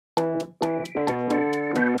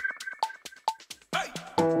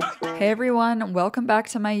Hey everyone, welcome back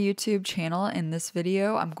to my YouTube channel. In this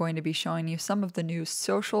video, I'm going to be showing you some of the new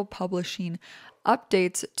social publishing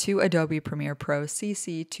updates to Adobe Premiere Pro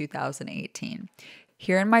CC 2018.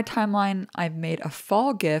 Here in my timeline, I've made a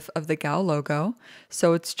fall GIF of the gal logo,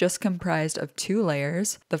 so it's just comprised of two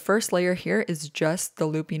layers. The first layer here is just the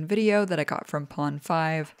looping video that I got from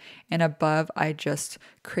Pond5, and above I just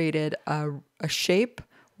created a shape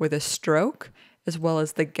with a stroke as well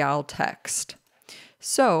as the gal text.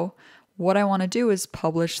 So what I want to do is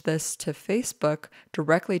publish this to Facebook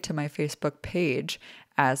directly to my Facebook page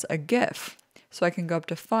as a GIF. So I can go up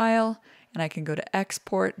to File and I can go to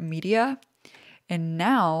Export Media. And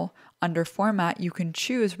now under Format, you can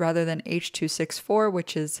choose rather than H.264,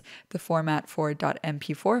 which is the format for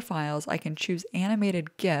 .mp4 files, I can choose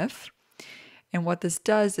Animated GIF. And what this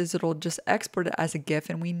does is it'll just export it as a GIF,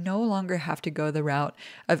 and we no longer have to go the route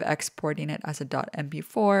of exporting it as a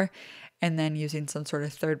 .mp4 and then using some sort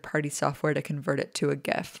of third-party software to convert it to a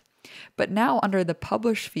GIF. But now under the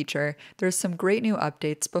Publish feature, there's some great new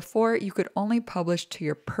updates. Before, you could only publish to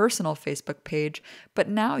your personal Facebook page, but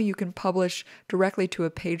now you can publish directly to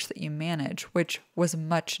a page that you manage, which was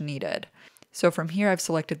much needed. So from here, I've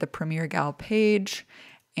selected the Premiere Gal page,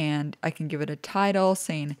 and I can give it a title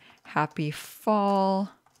saying Happy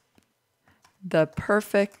Fall, the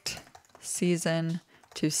perfect season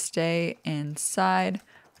to stay inside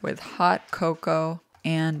with hot cocoa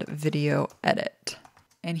and video edit.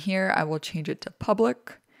 And here I will change it to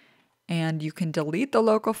public, and you can delete the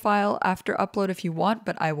local file after upload if you want,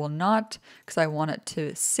 but I will not because I want it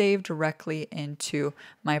to save directly into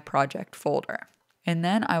my project folder. And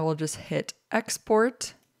then I will just hit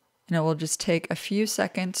export, and it will just take a few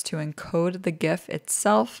seconds to encode the GIF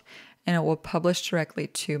itself, and it will publish directly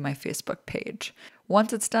to my Facebook page.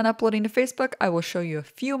 Once it's done uploading to Facebook, I will show you a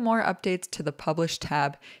few more updates to the Publish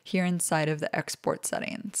tab here inside of the export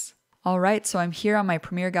settings. Alright, so I'm here on my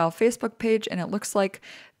Premiere Gal Facebook page, and it looks like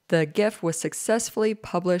the GIF was successfully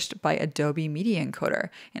published by Adobe Media Encoder,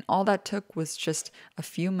 and all that took was just a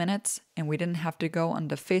few minutes, and we didn't have to go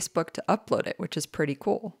onto Facebook to upload it, which is pretty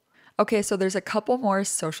cool. Okay, so there's a couple more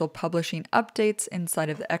social publishing updates inside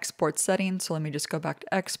of the export settings. So let me just go back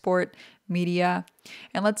to Export, Media,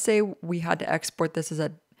 and let's say we had to export this as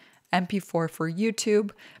a MP4 for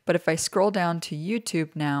YouTube, but if I scroll down to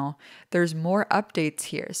YouTube now, there's more updates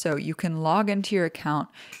here. So you can log into your account,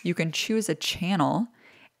 you can choose a channel,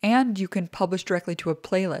 and you can publish directly to a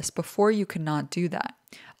playlist. Before, you could not do that.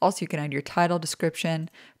 Also, you can add your title, description,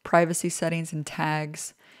 privacy settings, and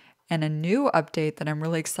tags. And a new update that I'm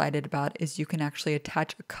really excited about is you can actually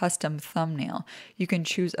attach a custom thumbnail. You can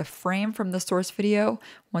choose a frame from the source video.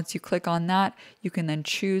 Once you click on that, you can then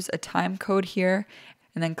choose a time code here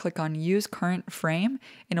and then click on Use Current Frame,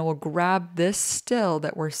 and it will grab this still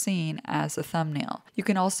that we're seeing as a thumbnail. You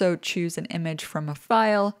can also choose an image from a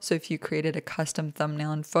file. So if you created a custom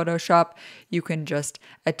thumbnail in Photoshop, you can just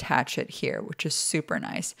attach it here, which is super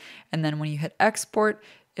nice. And then when you hit export,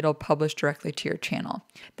 it'll publish directly to your channel.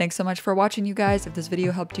 Thanks so much for watching, you guys. If this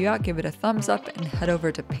video helped you out, give it a thumbs up and head over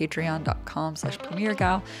to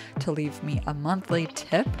patreon.com/premieregal to leave me a monthly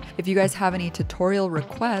tip. If you guys have any tutorial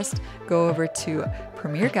requests, go over to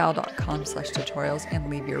premieregal.com/tutorials and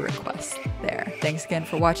leave your requests there. Thanks again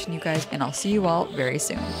for watching, you guys, and I'll see you all very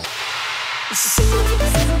soon.